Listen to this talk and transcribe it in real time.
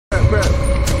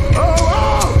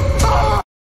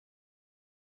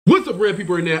What's up, random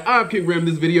people right now? I'm Kingrandom. In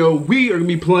this video, we are gonna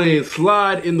be playing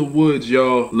Slide in the Woods,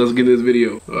 y'all. Let's get in this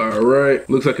video. Alright.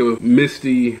 Looks like a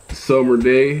misty summer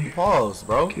day. Pause,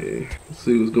 bro. Okay. Let's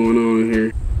see what's going on in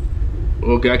here.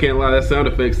 Okay, I can't lie, that sound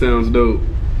effect sounds dope.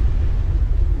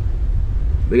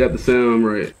 They got the sound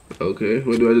right. Okay,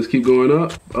 what do I just keep going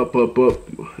up? Up, up, up,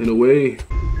 and away.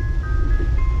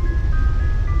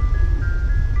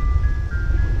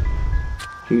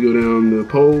 Can we go down the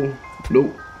pole?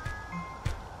 Nope.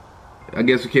 I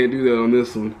guess we can't do that on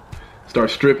this one. Start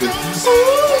stripping. Okay,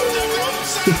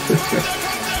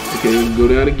 let's go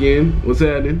down again. What's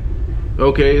happening?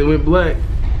 Okay, it went black.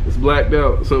 It's blacked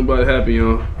out. Something about to happen,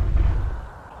 y'all.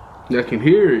 I can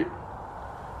hear it.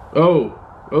 Oh,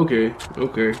 okay,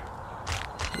 okay.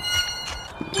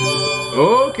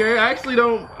 Okay, I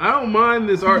don't mind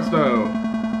this art style.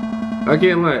 I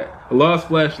can't lie. I lost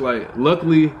flashlight.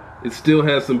 Luckily, it still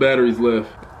has some batteries left.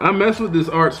 I mess with this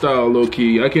art style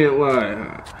low-key, I can't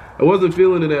lie. I wasn't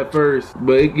feeling it at first,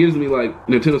 but it gives me like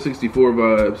Nintendo 64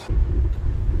 vibes.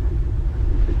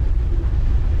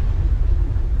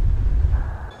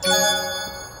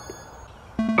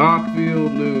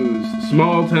 Ockfield News,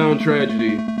 small town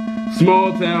tragedy.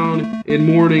 Small town in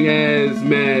mourning as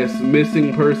mass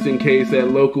missing person case at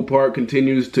local park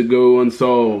continues to go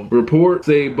unsolved. Reports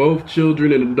say both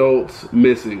children and adults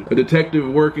missing. A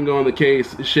detective working on the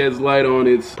case sheds light on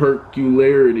its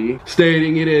peculiarity,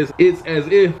 stating it's as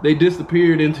if they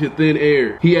disappeared into thin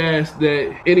air. He asked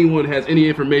that anyone has any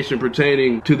information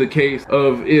pertaining to the case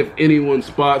of if anyone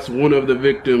spots one of the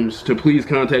victims to please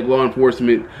contact law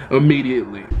enforcement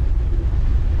immediately.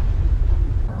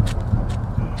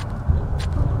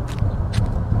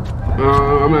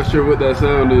 I'm not sure what that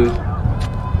sound is.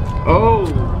 Oh,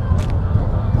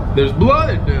 there's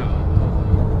blood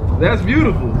now. That's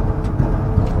beautiful.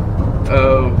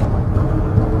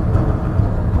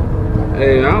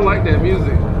 Hey, I don't like that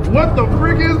music. What the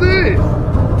frick is this?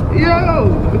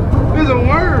 Yo, there's a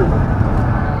worm.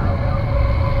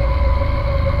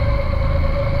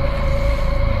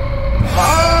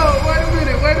 Oh, wait a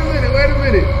minute, wait a minute, wait a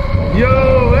minute.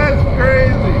 Yo, that's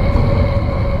crazy.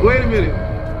 Wait a minute.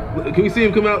 Can you see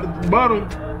him come out the bottom?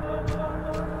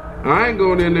 I ain't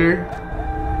going in there.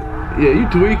 Yeah, you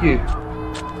tweaking.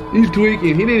 You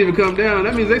tweaking. He didn't even come down.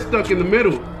 That means they stuck in the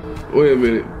middle. Wait a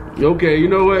minute. Okay, you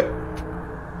know what?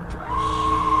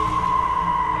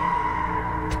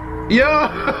 Yo,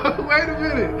 wait a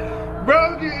minute.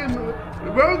 Bro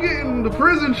getting the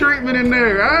prison treatment in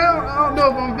there. I don't know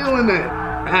if I'm feeling that.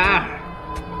 Ah.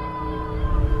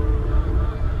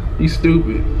 You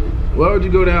stupid. Why would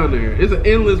you go down there? It's an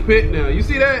endless pit now. You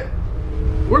see that?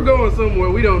 We're going somewhere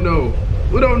we don't know.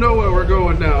 We don't know where we're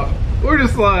going now. We're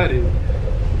just sliding.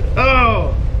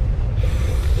 Oh.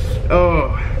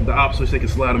 Oh. The ops wish they could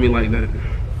slide on me like that.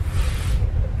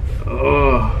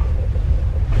 Oh.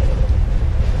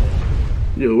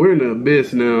 Yo, we're in the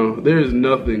abyss now. There's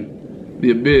nothing.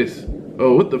 The abyss.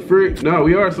 Oh, what the frick? No,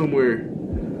 we are somewhere.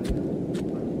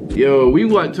 Yo, we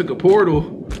like took a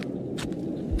portal.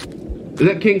 Is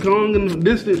that King Kong in the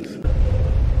distance?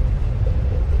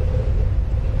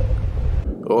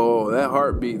 Oh, that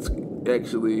heartbeat's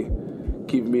actually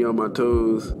keeping me on my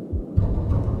toes.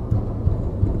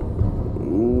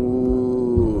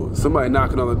 Ooh, somebody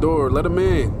knocking on the door. Let him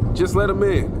in. Just let him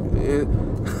in.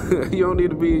 You don't need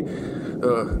to be,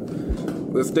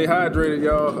 let's stay hydrated,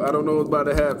 y'all. I don't know what's about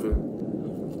to happen.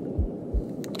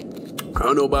 I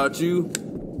don't know about you,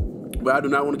 but I do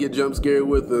not want to get jump scared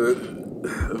with a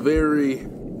very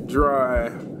dry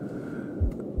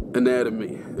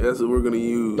anatomy. That's what we're gonna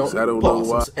use. I don't know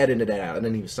why. Editing that out. It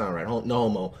didn't even sound right. No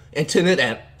homo. Intended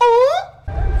that.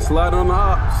 Slide on the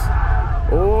ops.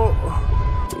 Oh,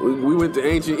 we went to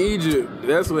ancient Egypt.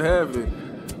 That's what happened.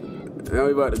 Now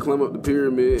we about to climb up the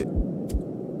pyramid.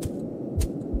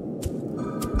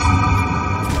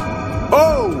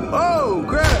 Oh,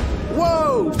 crap.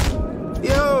 Whoa,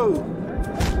 yo.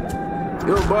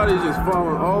 Your body's just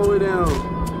falling all the way down.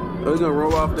 Oh, it's gonna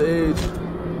roll off the edge.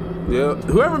 Yep.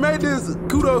 Whoever made this,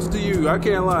 kudos to you. I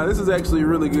can't lie. This is actually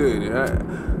really good. I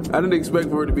didn't expect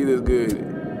for it to be this good.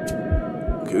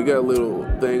 Okay, we got a little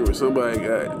thing where somebody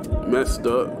got messed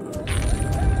up.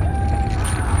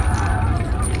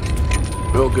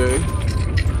 Okay.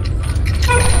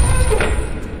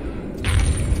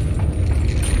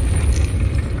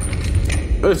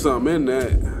 There's something in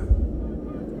that.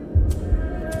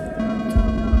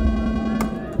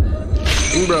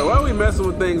 Bro, why are we messing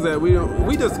with things that we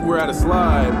just were at a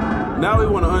slide. Now we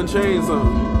want to unchain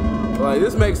something. Like,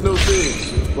 this makes no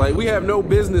sense. Like, we have no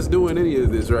business doing any of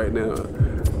this right now.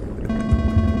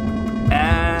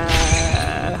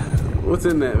 What's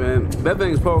in that, man? That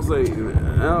thing's pulsating.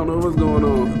 don't know what's going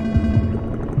on.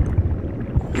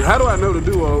 How do I know to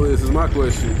do all this is my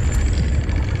question.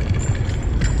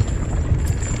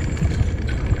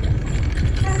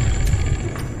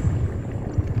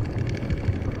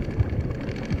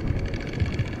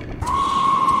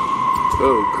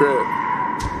 Oh, crap.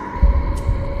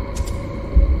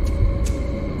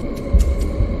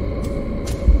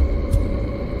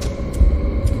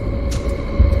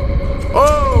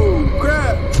 Oh,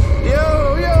 crap. Yo.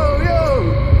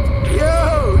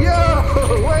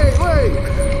 Wait.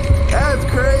 That's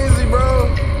crazy, bro.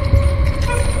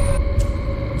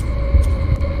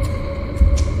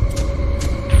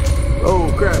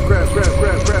 Oh, crap.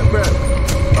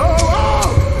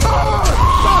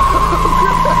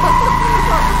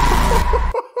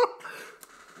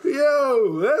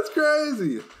 Yo, that's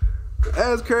crazy.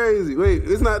 That's crazy. Wait,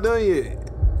 it's not done yet.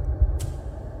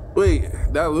 Wait,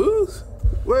 did I lose?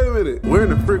 Wait a minute. Where in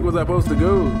the frick was I supposed to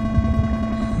go?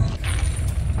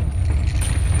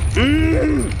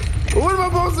 What am I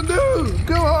supposed to do?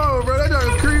 Come on, bro. That dog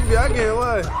is creepy. I can't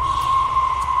lie.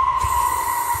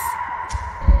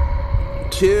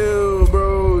 Chill,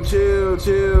 bro.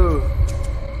 Chill.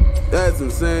 That's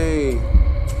insane.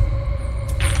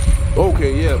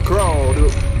 Okay, yeah. Crawl,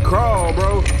 dude. Crawl,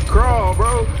 bro.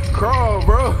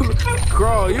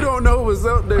 Crawl. You don't know what's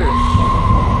up there.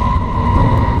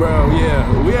 Bro,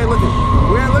 yeah. We ain't looking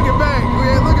back.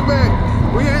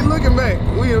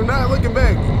 We are not looking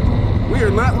back. We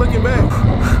are not looking back.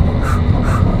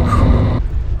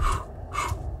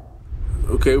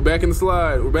 Okay, we're back in the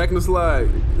slide.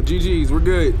 GG's, we're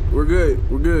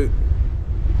good.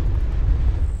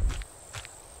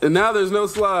 And now there's no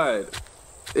slide.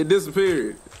 It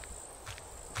disappeared.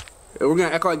 And we're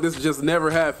gonna act like this just never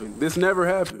happened. This never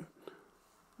happened.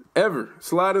 Ever.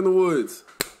 Slide in the Woods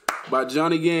by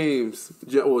Johnny Games.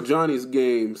 Johnny's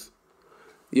Games.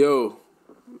 Yo,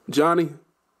 Johnny,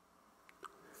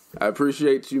 I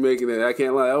appreciate you making that. I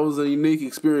can't lie, that was a unique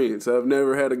experience. I've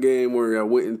never had a game where I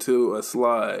went into a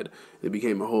slide. It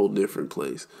became a whole different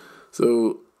place.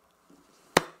 So,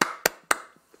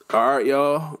 alright,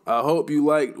 y'all. I hope you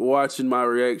liked watching my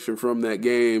reaction from that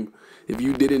game. If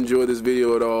you did enjoy this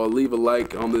video at all, leave a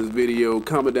like on this video.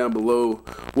 Comment down below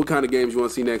what kind of games you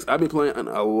want to see next. I've been playing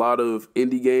a lot of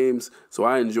indie games, so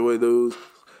I enjoy those.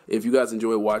 If you guys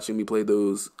enjoy watching me play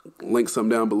those, link some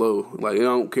down below. Like, I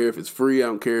don't care if it's free. I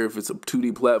don't care if it's a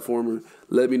 2D platformer.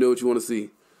 Let me know what you want to see.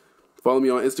 Follow me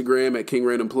on Instagram at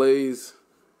Kingrandomplays.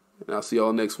 And I'll see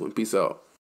y'all next one. Peace out.